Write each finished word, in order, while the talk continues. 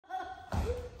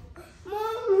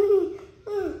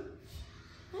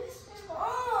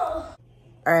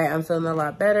All right, I'm feeling a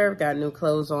lot better. Got new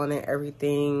clothes on and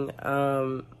everything.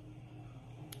 I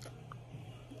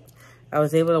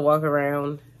was able to walk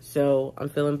around, so I'm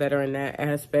feeling better in that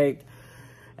aspect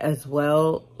as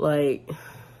well. Like,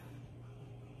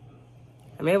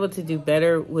 I'm able to do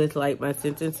better with like my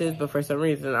sentences, but for some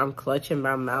reason I'm clutching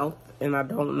my mouth and I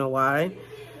don't know why.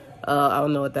 I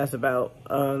don't know what that's about.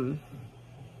 I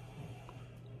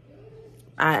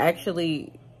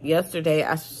actually, yesterday,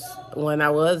 when I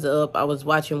was up, I was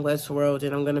watching Westworld,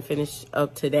 and I'm going to finish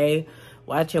up today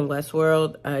watching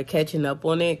Westworld, catching up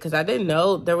on it, because I didn't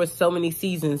know there was so many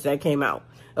seasons that came out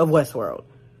of Westworld.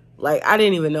 Like, I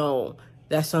didn't even know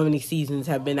that so many seasons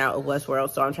have been out of Westworld,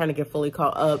 so I'm trying to get fully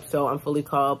caught up, so I'm fully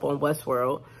caught up on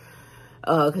Westworld,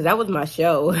 because that was my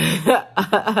show.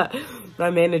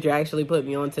 My manager actually put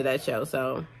me onto that show,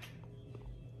 so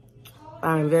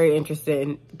I'm very interested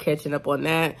in catching up on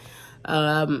that.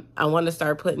 I want to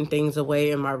start putting things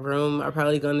away in my room. I'm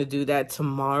probably going to do that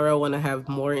tomorrow when I have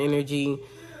more energy.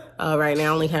 Right now I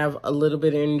only have a little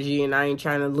bit of energy and I ain't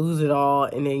trying to lose it all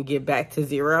and then get back to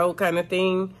zero kind of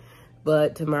thing.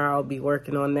 But tomorrow I'll be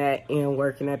working on that and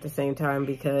working at the same time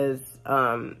because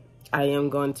I am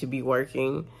going to be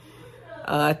working.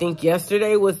 I think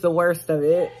yesterday was the worst of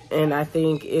it, and I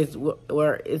think it's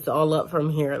where it's all up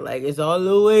from here. Like, it's all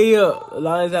the way up. As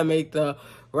long as I make the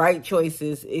right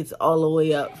choices, it's all the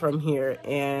way up from here,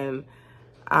 and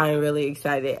I'm really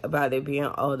excited about it being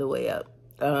all the way up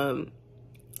from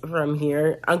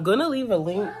here. I'm gonna leave a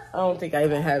link. I don't think I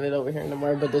even have it over here no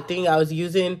more, but the thing I was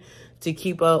using to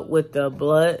keep up with the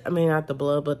blood, I mean, not the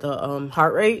blood, but the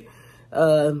heart rate,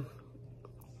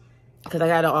 because I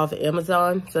got it off of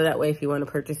Amazon, so that way if you want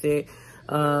to purchase it.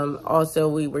 Also,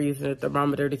 we were using a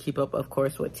thermometer to keep up, of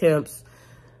course, with temps.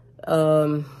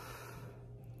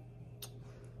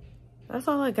 That's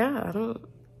all I got. I don't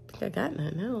think I got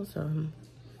nothing else.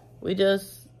 We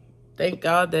just thank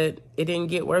God that it didn't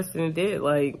get worse than it did.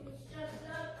 Like,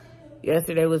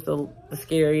 yesterday was the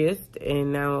scariest,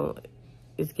 and now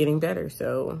it's getting better,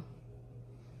 so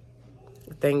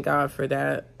thank God for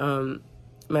that.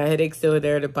 My headache's still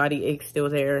there, the body ache's still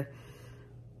there.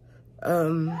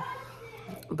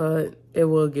 But it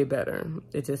will get better.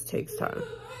 It just takes time.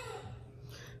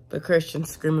 But Christian's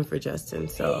screaming for Justin,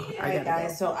 so I gotta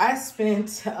go. So I spent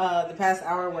the past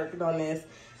hour working on this.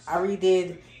 I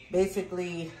redid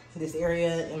basically this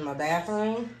area in my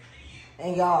bathroom.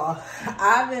 And y'all,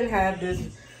 I've been having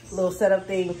this little setup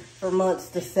thing for months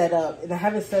to set up. And I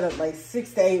haven't set up like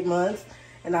 6 to 8 months.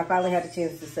 And I finally had the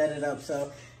chance to set it up.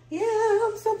 So yeah,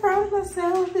 I'm so proud of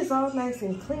myself. It's all nice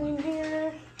and clean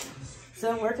here.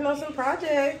 So I'm working on some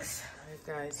projects.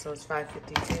 All right, guys, so it's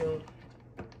 5:52.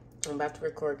 I'm about to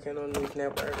record Ken on News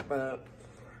Network, but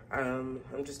I'm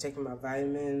just taking my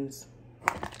vitamins.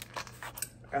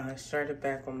 I started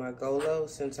back on my Golo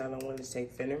since I don't want to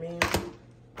take Phentermine.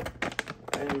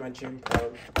 And my gym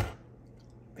pro,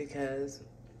 because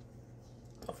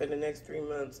for the next 3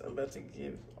 months, I'm about to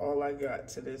give all I got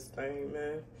to this thing,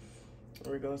 man.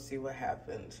 We're gonna see what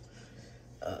happens.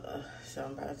 So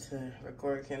I'm about to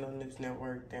record Candle News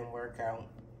Network, then work out.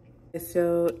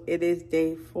 So it is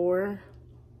day 4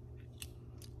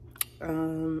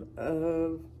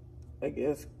 of, I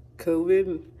guess,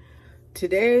 COVID.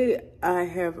 Today I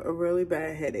have a really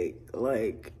bad headache,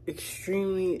 like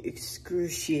extremely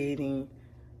excruciating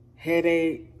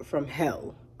headache from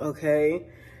hell. Okay.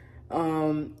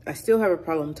 I still have a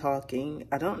problem talking.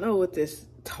 I don't know what this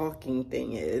talking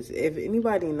thing is. If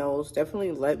anybody knows,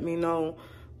 definitely let me know.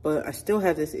 But I still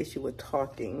have this issue with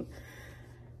talking.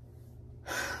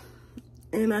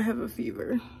 And I have a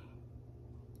fever.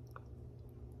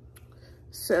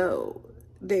 So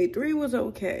day 3 was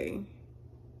okay.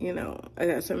 You know, I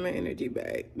got some of my energy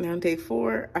back. Now day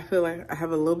 4, I feel like I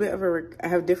have a little bit of I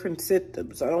have different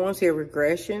symptoms. I don't want to say a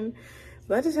regression,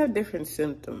 but I just have different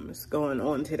symptoms going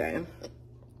on today.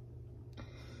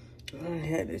 My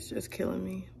head is just killing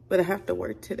me, but I have to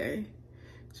work today.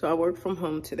 So I work from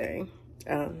home today.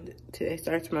 Today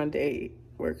starts my day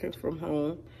working from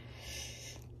home.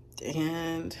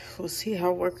 And we'll see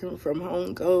how working from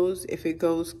home goes. If it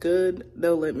goes good,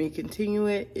 they'll let me continue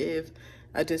it. If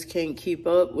I just can't keep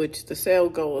up, which the sale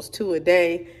goal is 2 a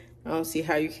day, I don't see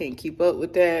how you can't keep up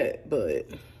with that, but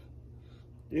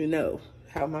you know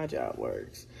how my job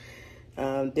works.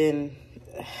 Then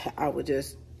I would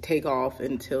just take off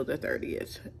until the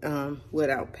 30th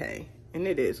without pay. And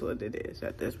it is what it is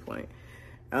at this point.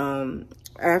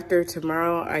 After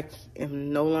tomorrow, I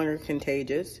am no longer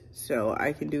contagious, so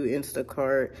I can do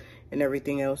Instacart and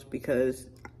everything else because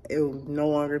it will no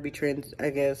longer be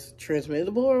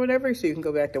transmittable or whatever, so you can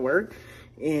go back to work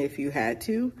if you had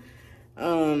to.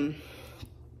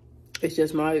 It's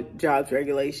just my job's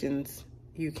regulations.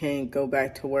 You can't go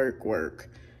back to work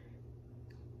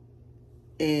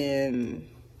and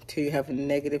till you have a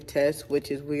negative test, which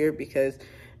is weird because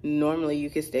normally you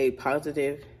can stay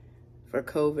positive for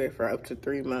COVID for up to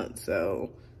 3 months. So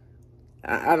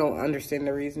I don't understand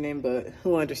the reasoning, but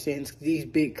who understands these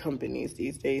big companies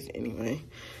these days anyway?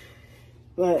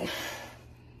 But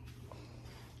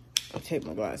I'll take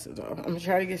my glasses off. I'm gonna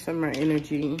try to get some more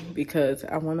energy because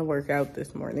I want to work out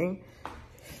this morning.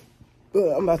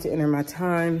 But I'm about to enter my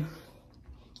time.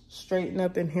 Straighten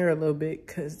up in here a little bit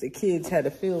because the kids had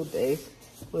a field day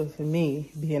with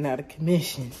me being out of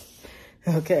commission.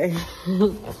 Okay.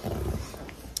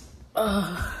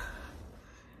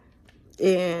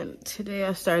 And today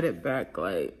I started back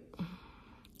like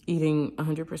eating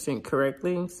 100%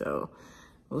 correctly. So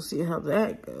we'll see how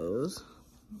that goes.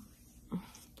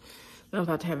 I'm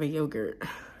about to have a yogurt.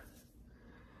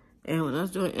 And when I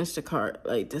was doing Instacart,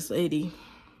 like this lady,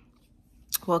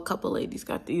 well, a couple ladies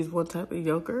got these one type of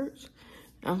yogurts.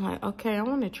 I'm like, okay, I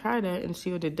want to try that and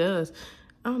see what it does.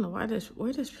 I don't know where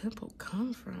this pimple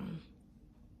come from.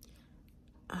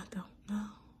 I don't know.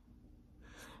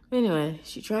 Anyway,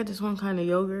 she tried this one kind of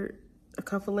yogurt, a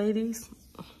couple ladies.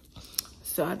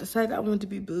 So I decided I wanted to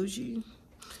be bougie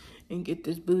and get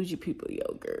this bougie people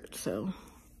yogurt. So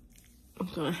I'm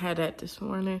gonna have that this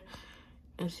morning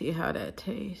and see how that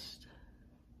tastes.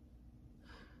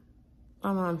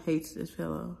 My mom hates this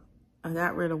pillow. I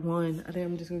got rid of one. I think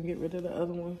I'm just gonna get rid of the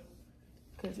other one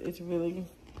because it's really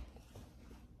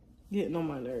getting on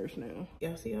my nerves now.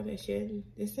 Y'all see all that shedding?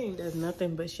 This thing does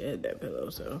nothing but shed that pillow,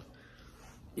 so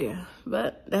yeah.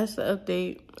 But that's the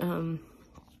update.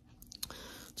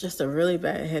 Just a really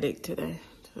bad headache today.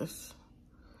 Just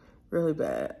really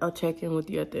bad. I'll check in with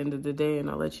you at the end of the day and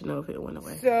I'll let you know if it went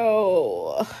away.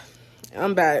 So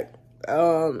I'm back.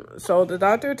 So the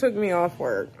doctor took me off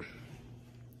work.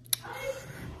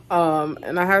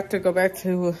 And I have to go back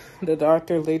to the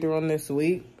doctor later on this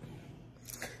week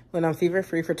when I'm fever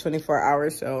free for 24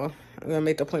 hours. So I'm gonna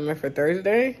make the appointment for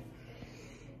Thursday.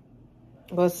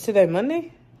 What's today,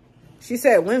 Monday? She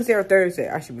said Wednesday or Thursday.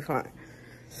 I should be fine.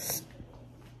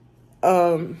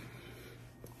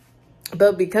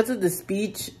 But because of the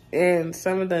speech and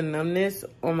some of the numbness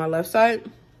on my left side,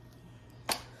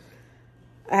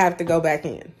 I have to go back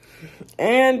in.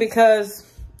 And because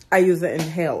I use an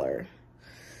inhaler.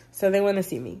 So they want to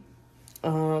see me,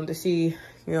 to see,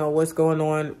 you know, what's going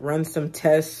on, run some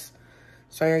tests.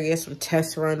 So I gotta get some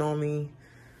tests run on me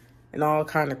and all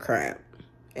kind of crap.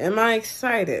 Am I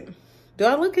excited? Do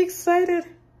I look excited?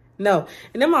 No.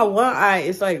 And then my one eye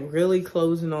is like really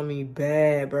closing on me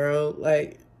bad, bro.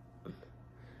 Like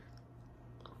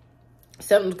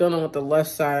something's going on with the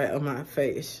left side of my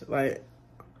face. Like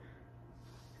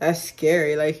that's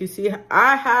scary. Like you see,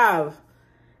 I have,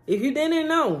 if you didn't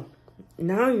know,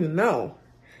 now you know.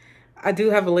 I do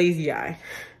have a lazy eye.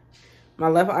 My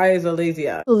left eye is a lazy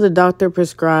eye. So the doctor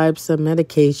prescribed some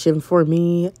medication for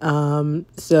me.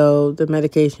 So the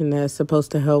medication that's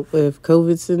supposed to help with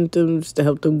COVID symptoms, to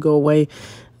help them go away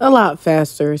a lot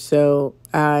faster. So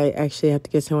I actually have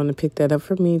to get someone to pick that up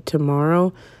for me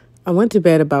tomorrow. I went to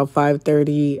bed about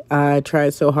 5:30. I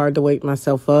tried so hard to wake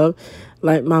myself up.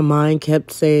 Like my mind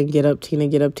kept saying, get up, Tina,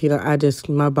 get up, Tina.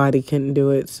 My body couldn't do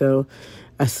it. So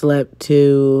I slept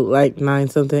to like 9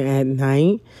 something at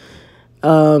night.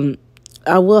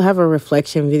 I will have a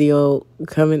reflection video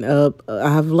coming up.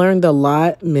 I've learned a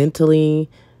lot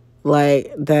mentally,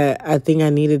 like that I think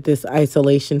I needed this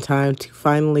isolation time to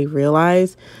finally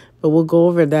realize, but we'll go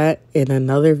over that in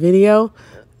another video.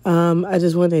 I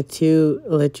just wanted to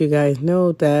let you guys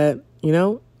know that, you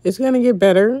know, it's going to get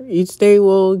better. Each day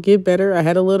will get better. I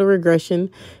had a little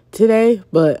regression today,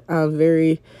 but I'm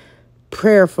very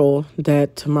prayerful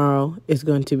that tomorrow is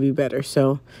going to be better.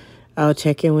 So I'll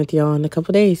check in with y'all in a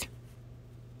couple days.